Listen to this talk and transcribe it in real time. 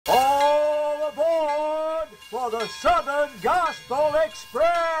for the Southern Gospel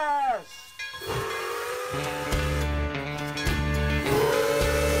Express.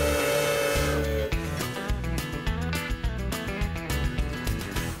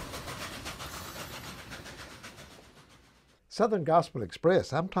 Southern Gospel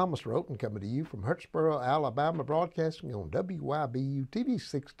Express. I'm Thomas Roughton coming to you from Hurtsboro, Alabama, broadcasting on WYBU TV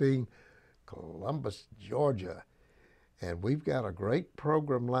 16, Columbus, Georgia. And we've got a great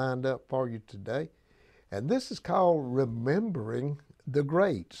program lined up for you today. And this is called Remembering the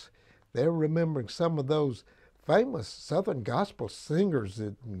Greats. They're remembering some of those famous Southern Gospel singers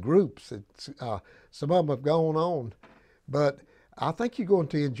and groups. Some of them have gone on. But I think you're going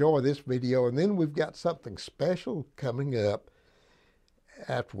to enjoy this video, and then we've got something special coming up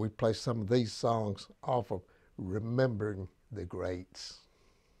after we play some of these songs off of Remembering the Greats.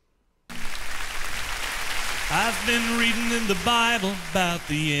 I've been reading in the Bible about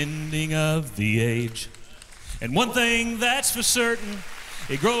the ending of the age, and one thing that's for certain,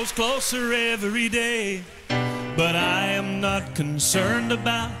 it grows closer every day. But I am not concerned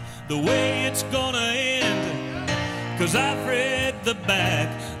about the way it's gonna end, 'cause I've read the back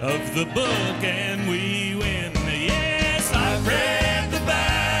of the book and we win. Yes, I've read the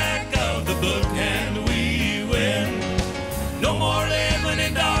back of the book and we win. No more living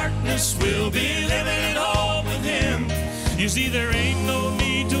in darkness, we'll be living at home with Him. You see, there ain't no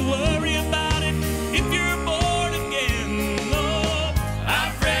need to worry about it if you're born again. No,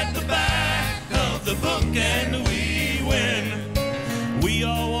 I've read the back of the book and we win. We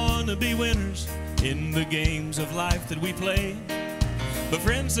all want to be winners in the games of life that we play. But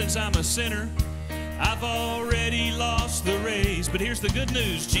friends, since I'm a sinner, I've already lost the race. But here's the good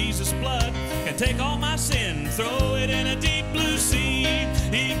news: Jesus' blood can take all my sin, throw it in a deep blue sea.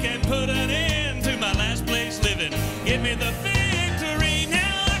 He can put an end to my last place living, give me the victory.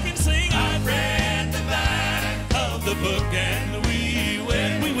 Now I can sing. I've read the back of the book and we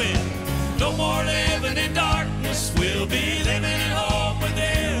win. We win. No more living in darkness, we'll be living at home with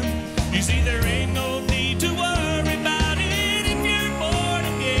Him. You see, there ain't no need to worry about it if you're born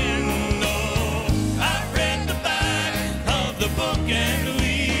again. No, I've read the back of the book and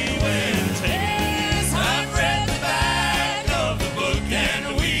we win. Yes, I've read the back of the book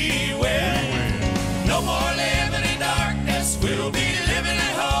and we win. No more living in darkness, we'll be living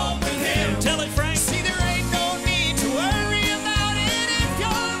at home with Him. Tell it, Frank. See, there ain't no need to worry about it if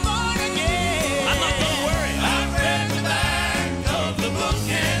you're born again. I'm not gonna worry. I've read the back of the book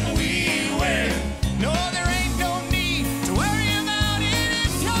and we win. No, there ain't no need to worry about it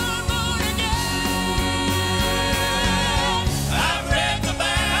if you're born again. I've read the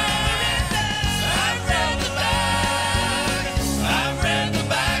back. I've read the back. I've read the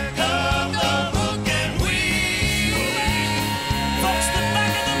back of the book and we win. Folks, the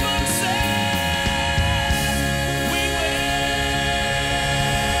back of the book says we win.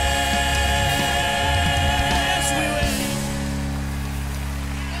 Yes, we win.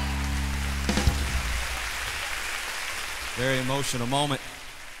 Very emotional moment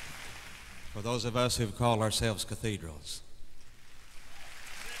for those of us who've called ourselves cathedrals.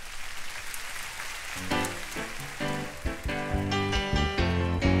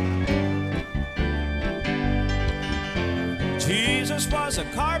 Jesus was a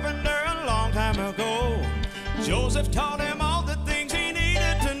carpenter a long time ago. Joseph taught him all the things he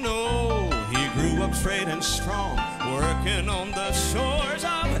needed to know. He grew up straight and strong, working on the shores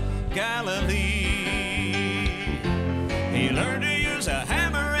of Galilee. He learned to use a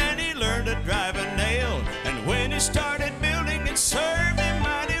hammer and he learned to drive a nail. And when he started building, it served him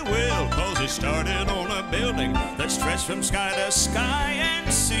mighty well, 'cause he started on a building that stretched from sky to sky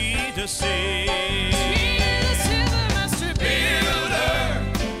and sea to sea. Jesus is a master builder.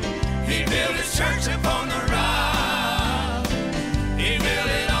 He built his church upon the rock. He built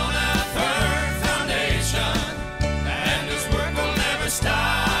it on a firm foundation, and his work will never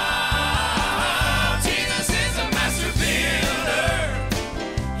stop. Jesus is a master builder.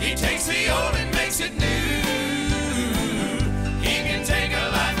 He takes the old and makes it new. He can take a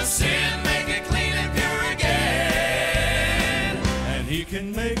life of sin, make it clean and pure again, and he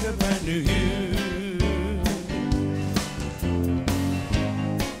can make a brand new you.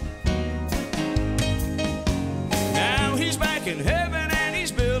 Now he's back in heaven and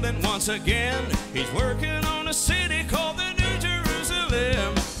he's building once again. He's working on a city called the New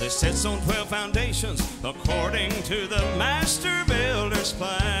Jerusalem that sits on 12 foundations according to the master builder's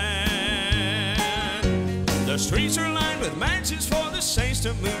plan. The streets are lined with mansions for the saints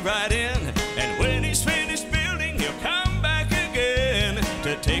to move right in, and when he's finished building, he'll come back again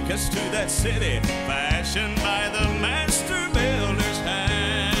to take us to that city fashioned by the master builder's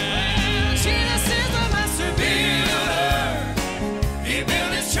hand. Jesus is the master builder.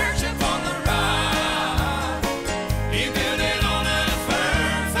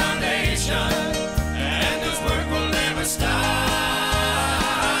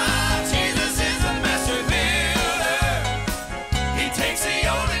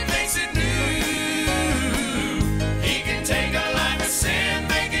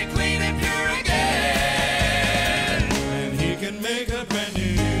 brand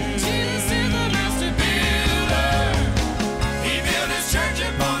new. Jesus is the master builder. He built his church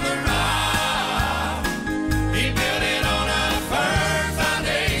upon the rock. He built it on a firm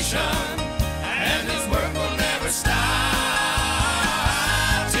foundation, and his work will never stop.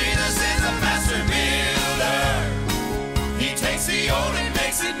 Jesus is the master builder. He takes the old and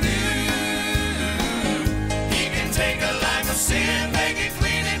makes it new. He can take a life of sin, make it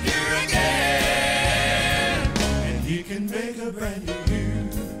clean and pure again. And he can make a brand new you.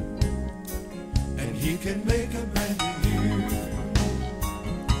 And he can make a brand new you.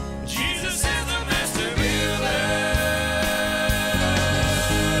 Jesus is the master builder.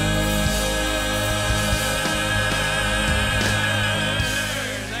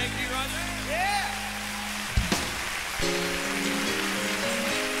 Thank you, Roger. Yeah.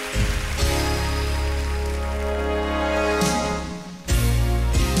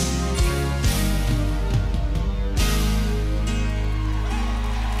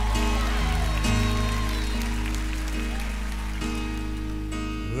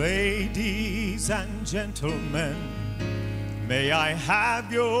 Ladies and gentlemen, may I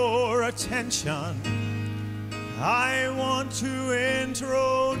have your attention? I want to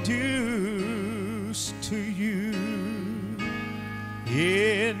introduce to you,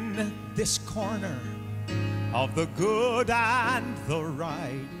 in this corner of the good and the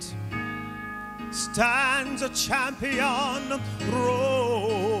right, stands a champion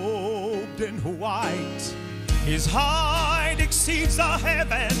robed in white. His height exceeds the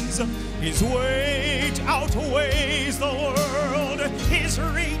heavens, his weight outweighs the world. His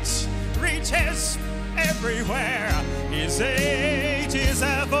reach reaches everywhere, his age is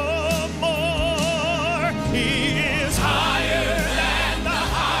evermore. He is higher than the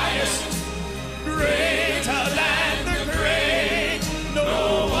highest, greater than the great.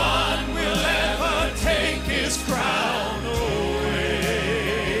 No one will ever take his crown away.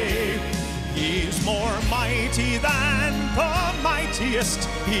 He's more mighty than the mightiest.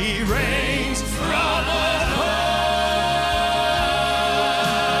 He reigns from above.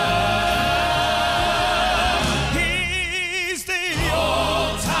 He's the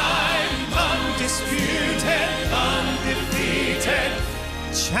all-time undisputed, undefeated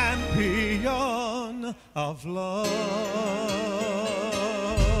champion of love.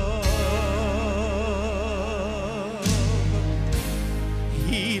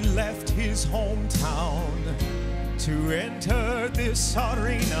 He left his hometown to enter this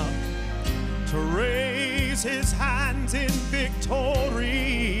arena, to raise his hands in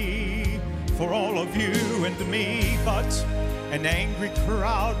victory for all of you and me. But an angry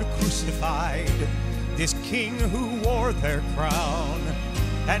crowd crucified this king who wore their crown,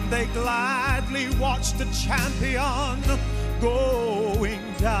 and they gladly watched the champion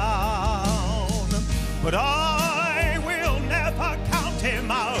going down. But I will never count him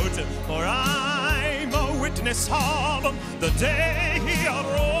out, for I'm a witness of the day he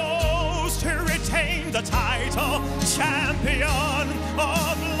arose to retain the title, champion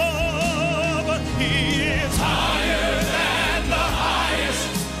of love. He is higher than the highest,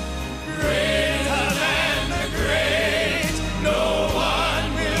 greater than the great. No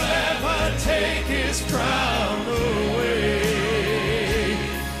one will ever take his crown away.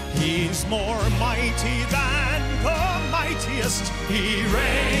 He's more mighty than the mightiest. He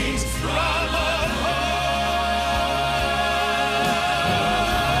reigns from above.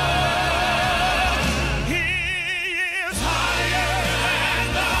 He is higher than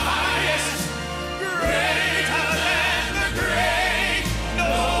the highest, greater than the great.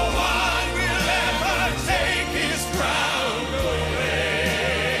 No one will ever take his crown away.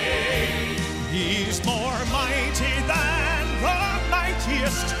 He's more mighty than the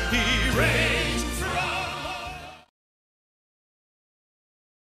mightiest. He reigns from above.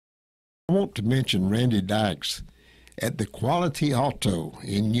 I want to mention Randy Dykes at the Quality Auto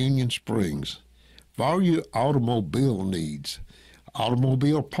in Union Springs for all your automobile needs,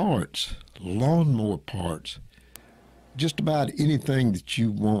 automobile parts, lawnmower parts, just about anything that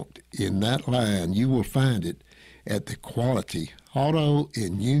you want in that line, you will find it at the Quality Auto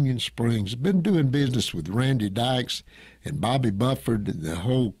in Union Springs. Been doing business with Randy Dykes and Bobby Bufford and the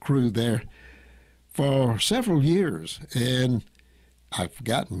whole crew there for several years, and I've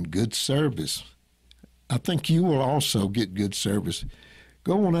gotten good service. I think you will also get good service.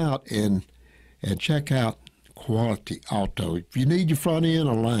 Go on out and check out Quality Auto. If you need your front end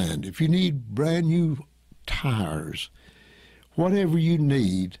aligned, if you need brand new tires, whatever you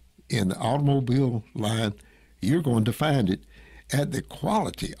need in the automobile line, you're going to find it at the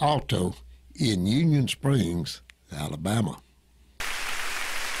Quality Auto in Union Springs, Alabama.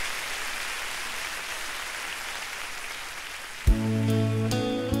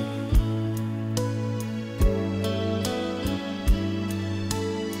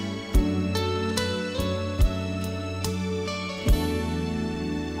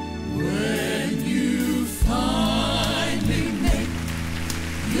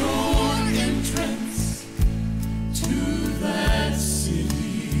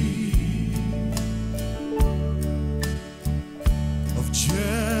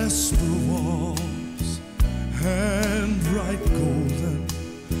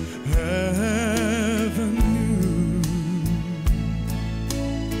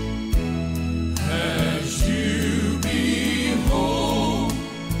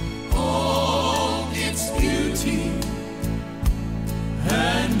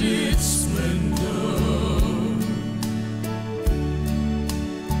 splendor.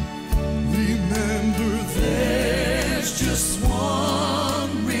 Remember, there's just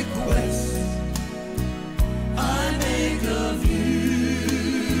one request I make of you.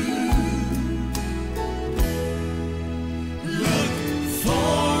 Look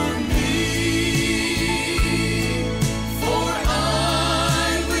for me, for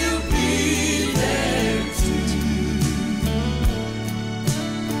I will be there too.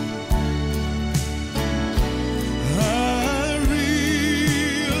 I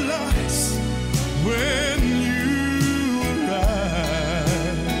realize when you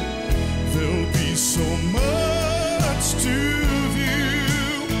arrive, there'll be so much to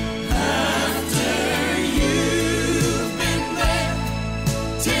view. After you've been there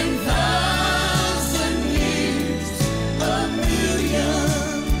 10,000 years, a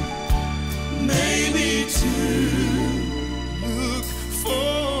million, maybe two. Look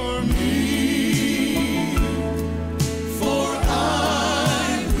for me, for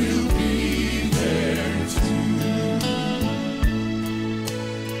I will be there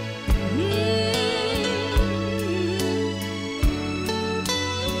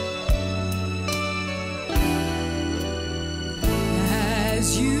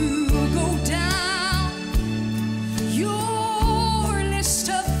as you go down your list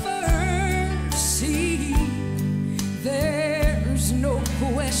of firsts, see, there's no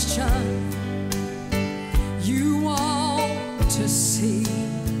question you want to see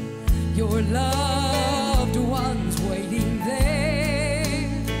your loved ones waiting there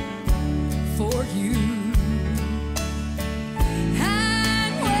for you.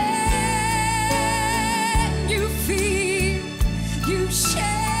 And when you feel you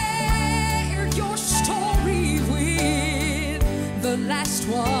shared your story with the last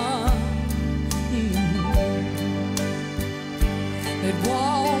one that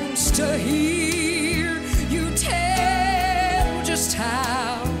wants to hear you tell just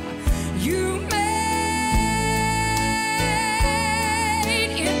how you made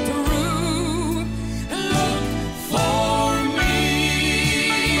it through. Look for me,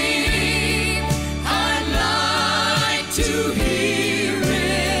 I'd like to hear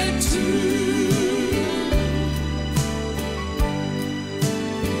it too.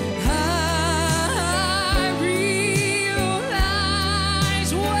 I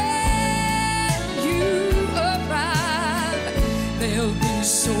realize when you arrive, there'll be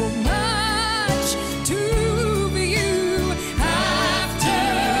so much to view.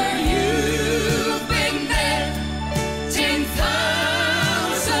 After you've been there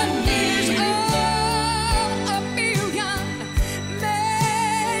 10,000 years, oh, a million,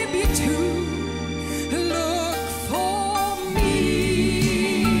 maybe two. Look for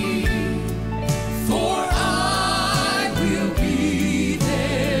me, for I will be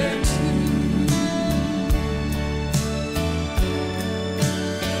there too.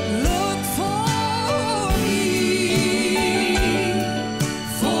 Look for me,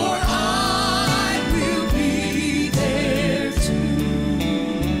 for I will be there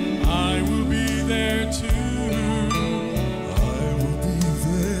too. I will be there too. I will be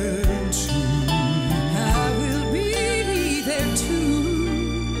there too. I will be there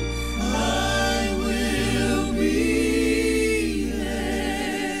too. I will be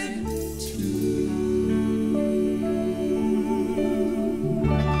there too.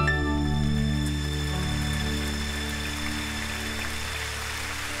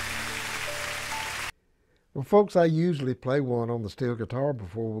 Well, folks, I usually play one on the steel guitar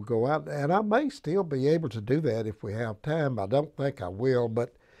before we go out, and I may still be able to do that if we have time. I don't think I will,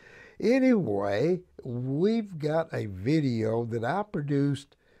 but anyway, we've got a video that I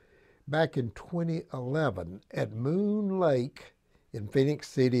produced back in 2011 at Moon Lake in Phoenix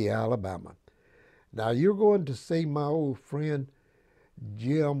City, Alabama. Now, you're going to see my old friend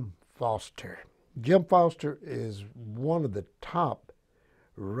Jim Foster. Jim Foster is one of the top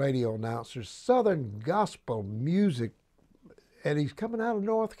radio announcers, Southern gospel music, and he's coming out of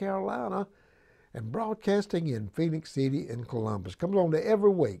North Carolina and broadcasting in Phoenix City and Columbus. Comes on to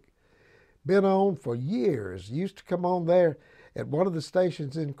every week. Been on for years. Used to come on there at one of the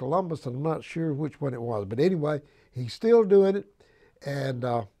stations in Columbus, and I'm not sure which one it was. But anyway, he's still doing it, and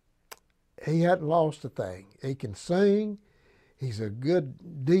he hadn't lost a thing. He can sing. He's a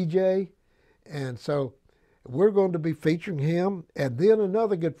good DJ, and so we're going to be featuring him, and then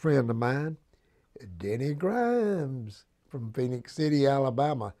another good friend of mine, Denny Grimes from Phoenix City,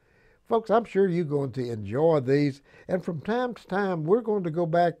 Alabama. Folks, I'm sure you're going to enjoy these, and from time to time, we're going to go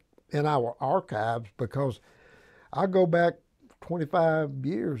back in our archives, because I go back 25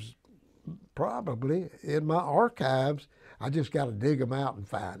 years probably in my archives. I just got to dig them out and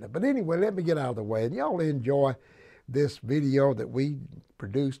find them. But anyway, let me get out of the way, and y'all enjoy this video that we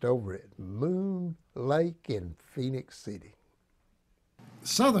produced over at Moon Lake in Phoenix City.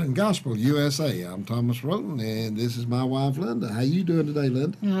 Southern Gospel USA. I'm Thomas Roughton, and this is my wife, Linda. How you doing today,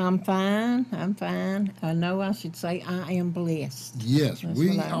 Linda? I'm fine. I'm fine. I know I should say I am blessed. Yes, That's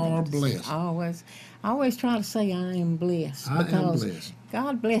we are blessed. I always try to say I am blessed. I because am blessed.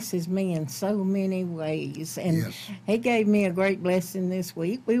 God blesses me in so many ways. And Yes. He gave me a great blessing this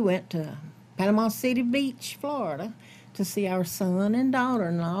week. We went to Panama City Beach, Florida, to see our son and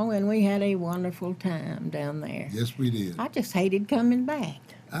daughter-in-law, and we had a wonderful time down there. Yes, we did. I just hated coming back.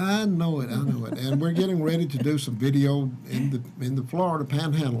 I know it. And we're getting ready to do some video in the Florida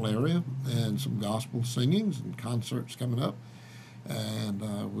Panhandle area, and some gospel singings and concerts coming up. And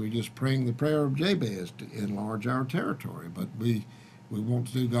we're just praying the prayer of Jabez to enlarge our territory. But we want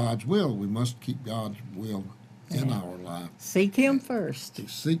to do God's will. We must keep God's will in our life. Seek Him first. To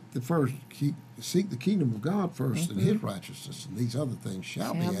seek the kingdom of God first, and His righteousness, and these other things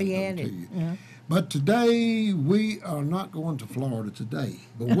shall be added to you. Yeah. But today, we are not going to Florida today.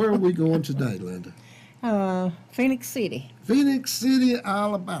 But where are we going today, Linda? Phoenix City. Phoenix City,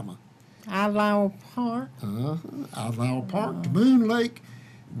 Alabama. Isle Park. Isle Park to Moon Lake,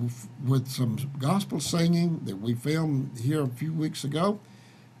 with some gospel singing that we filmed here a few weeks ago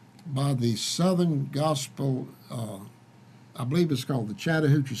by the Southern Gospel, I believe it's called the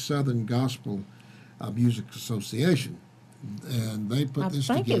Chattahoochee Southern Gospel Music Association. And they put this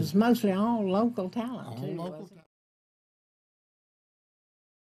together. I think it was mostly all local talent, All too, local wasn't it?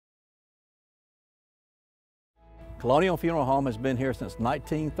 Colonial Funeral Home has been here since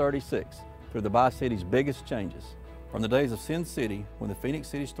 1936 through the Bi-City's biggest changes. From the days of Sin City, when the Phoenix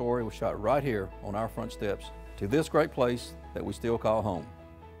City story was shot right here on our front steps, to this great place that we still call home.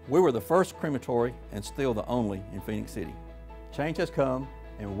 We were the first crematory and still the only in Phoenix City. Change has come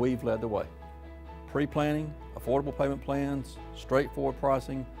and we've led the way. Pre-planning, affordable payment plans, straightforward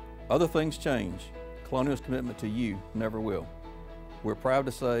pricing, other things change. Colonial's commitment to you never will. We're proud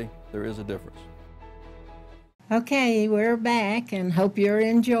to say there is a difference. Okay, we're back and hope you're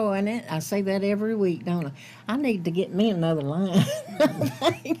enjoying it. I say that every week, don't I? I need to get me another line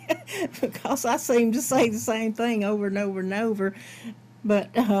because I seem to say the same thing over and over and over, but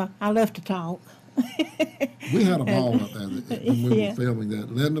I love to talk. We had a ball up there when we were filming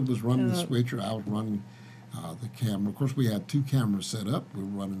that. Linda was running the switcher, I was running the camera. Of course, we had two cameras set up. We were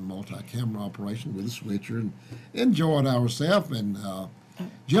running a multi-camera operation with a switcher and enjoyed ourselves. And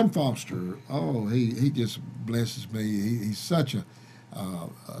Jim Foster, he just blesses me. He's such a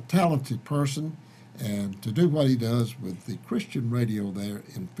talented person, and to do what he does with the Christian radio there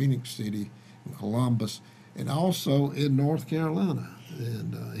in Phoenix City, in Columbus, and also in North Carolina.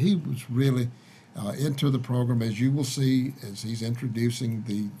 And he was really into the program, as you will see as he's introducing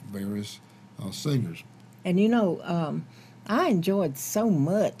the various singers. And you know, I enjoyed so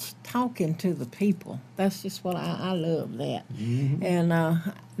much talking to the people. That's just what I love that. Mm-hmm.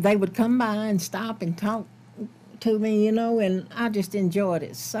 And they would come by and stop and talk to me, you know, and I just enjoyed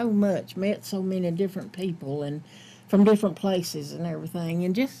it so much. Met so many different people and from different places and everything,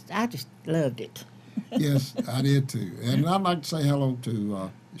 and I just loved it. Yes, I did too. And I'd like to say hello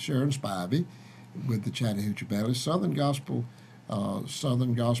to Sharon Spivey with the Chattahoochee Valley Southern Gospel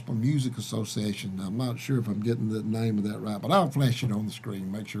Music Association. I'm not sure if I'm getting the name of that right, but I'll flash it on the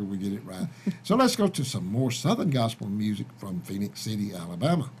screen, make sure we get it right. So let's go to some more Southern Gospel music from Phoenix City,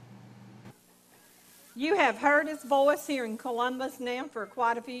 Alabama. You have heard his voice here in Columbus now for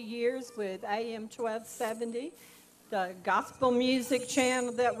quite a few years with AM 1270, the gospel music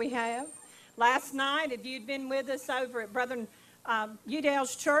channel that we have. Last night, if you'd been with us over at Brother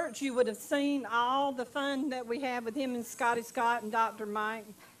Udell's church, you would have seen all the fun that we have with him and Scotty Scott and Dr. Mike.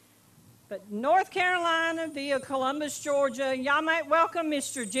 But North Carolina via Columbus, Georgia, y'all might welcome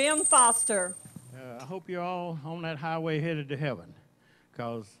Mr. Jim Foster. I hope you're all on that highway headed to heaven,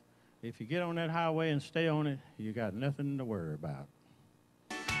 because if you get on that highway and stay on it, you got nothing to worry about.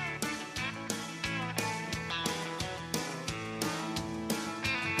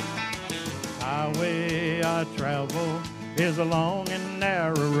 Highway I travel is a long and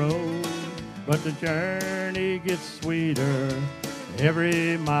narrow road, but the journey gets sweeter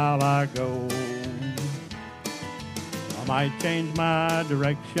every mile I go. I might change my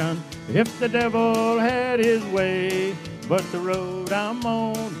direction if the devil had his way, but the road I'm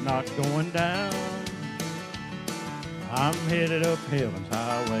on not going down. I'm headed up heaven's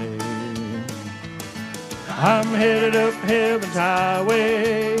highway. I'm headed up heaven's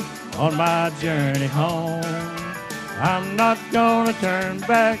highway on my journey home. I'm not gonna turn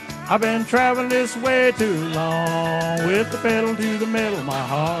back, I've been traveling this way too long. With the pedal to the metal, my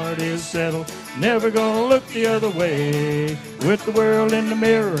heart is settled. Never gonna look the other way. With the world in the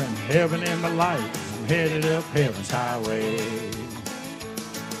mirror and heaven in my light, I'm headed up heaven's highway.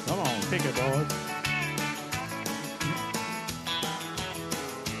 Come on, pick it, boys.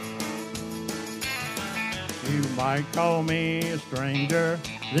 You might call me a stranger.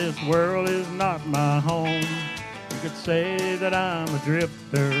 This world is not my home. You could say that I'm a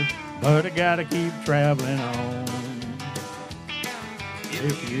drifter, but I gotta keep traveling on.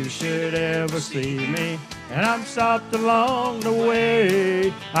 If you should ever see me and I'm stopped along the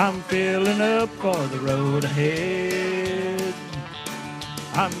way, I'm filling up for the road ahead.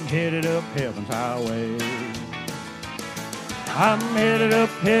 I'm headed up heaven's highway. I'm headed up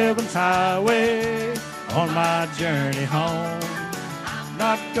heaven's highway on my journey home.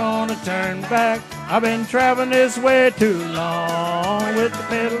 Not gonna turn back. I've been traveling this way too long. With the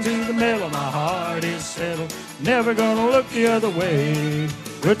pedal to the metal, my heart is settled. Never gonna look the other way.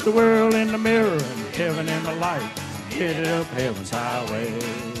 With the world in the mirror and heaven in the light, I'm headed up heaven's highway.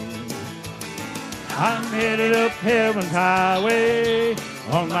 I'm headed up heaven's highway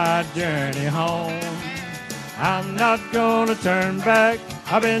on my journey home. I'm not gonna turn back.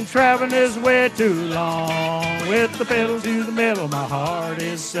 I've been traveling this way too long. With the pedal to the metal, my heart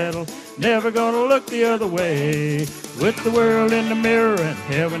is settled. Never gonna look the other way. With the world in the mirror and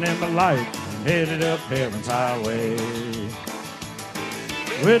heaven in my light, I'm headed up heaven's highway.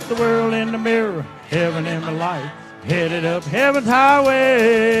 With the world in the mirror, heaven in my light, headed up heaven's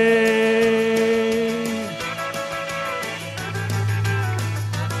highway.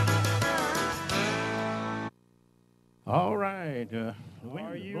 All right,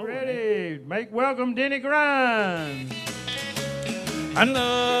 are you ready? Make welcome Denny Grimes.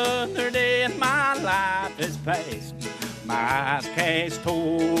 Another day in my life has passed. My eyes cast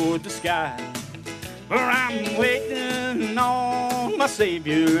toward the sky, where I'm waiting on my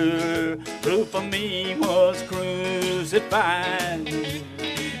Savior, who for me was crucified.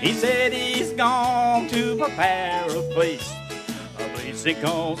 He said he's gone to prepare a place he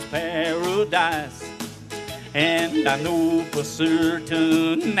calls paradise. And I know for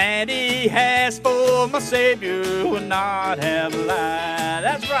certain that he has, for my Savior would not have lied.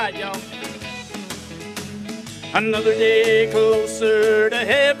 That's right, y'all. Another day closer to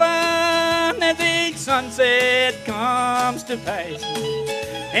heaven, as each sunset comes to pass,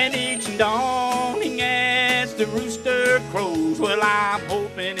 and each dawning as the rooster crows. Well, I'm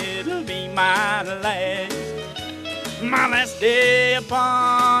hoping it'll be my last day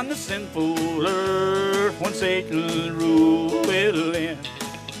upon the sinful earth, when Satan's rule will end.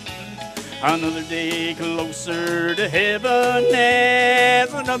 Another day closer to heaven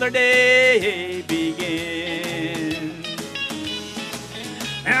as another day begins.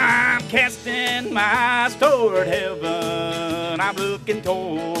 And I'm casting my eyes toward heaven, I'm looking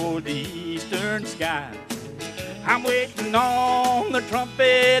toward the eastern sky. I'm waiting on the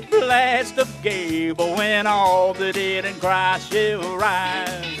trumpet blast of Gable, when all the dead in Christ shall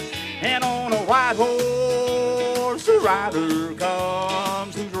rise. And on a white horse a rider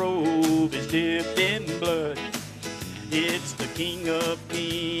comes, whose robe is dipped in blood. It's the King of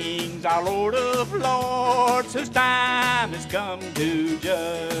Kings, our Lord of Lords, whose time has come to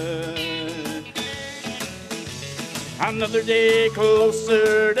judge. Another day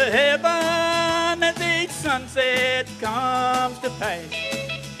closer to heaven, as each sunset comes to pass,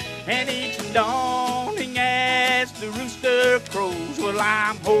 and each dawning as the rooster crows. Well,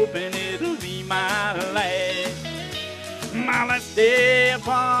 I'm hoping it'll be my last day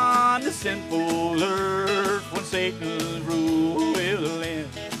upon the sinful earth, when Satan's rule will end.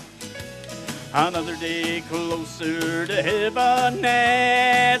 Another day closer to heaven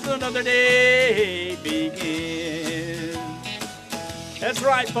as another day begins. That's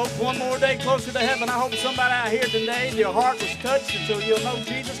right, folks. One more day closer to heaven. I hope somebody out here today, your heart was touched, and so you'll know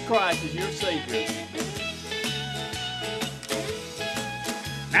Jesus Christ is your Savior.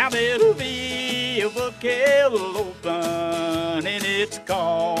 Now there'll be a book held open, and it's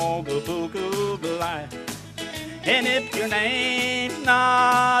called the Book of Life. And if your name's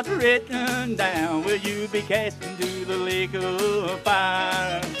not written down, will you be cast into the lake of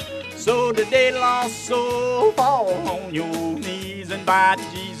fire? So today, lost soul, fall on your knees, invite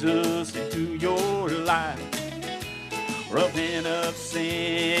Jesus into your life. Repent of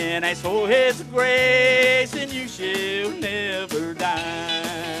sin, ask for His grace, and you shall never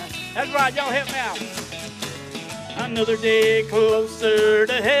die. That's right, y'all help me out. Another day closer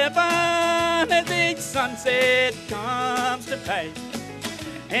to heaven, as each sunset comes to pass,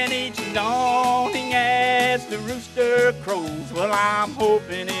 and each dawning as the rooster crows. Well, I'm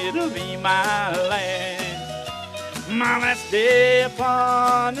hoping it'll be my last day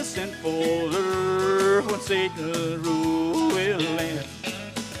upon the sinful earth, when Satan's rule will end.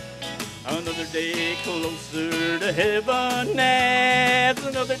 Another day closer to heaven as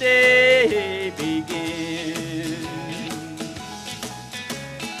another day begins.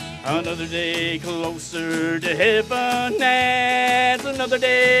 Another day closer to heaven as another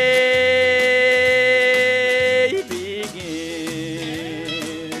day begins.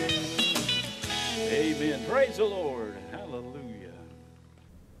 Amen. Praise the Lord. Hallelujah.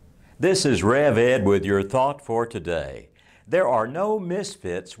 This is Rev Ed with your thought for today. There are no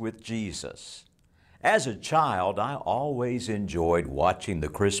misfits with Jesus. As a child, I always enjoyed watching the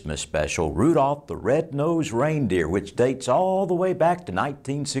Christmas special, Rudolph the Red-Nosed Reindeer, which dates all the way back to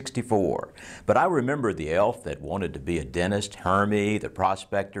 1964. But I remember the elf that wanted to be a dentist, Hermie, the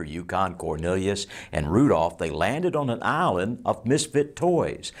prospector, Yukon Cornelius, and Rudolph. They landed on an island of misfit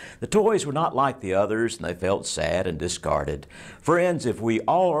toys. The toys were not like the others, and they felt sad and discarded. Friends, if we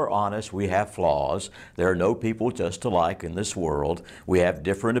all are honest, we have flaws. There are no people just alike in this world. We have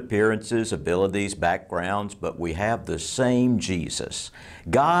different appearances, abilities, backgrounds, but we have the same Jesus.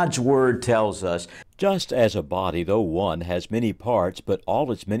 God's Word tells us, just as a body, though one, has many parts, but all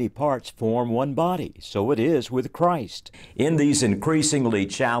its many parts form one body, so it is with Christ. In these increasingly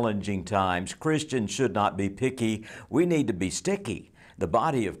challenging times, Christians should not be picky. We need to be sticky. The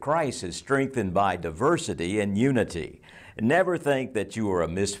body of Christ is strengthened by diversity and unity. Never think that you are a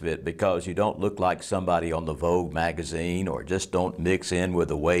misfit because you don't look like somebody on the Vogue magazine or just don't mix in with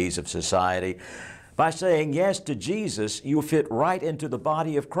the ways of society. By saying yes to Jesus, you fit right into the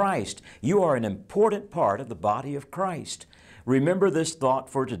body of Christ. You are an important part of the body of Christ. Remember this thought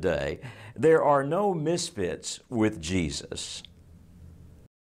for today. There are no misfits with Jesus.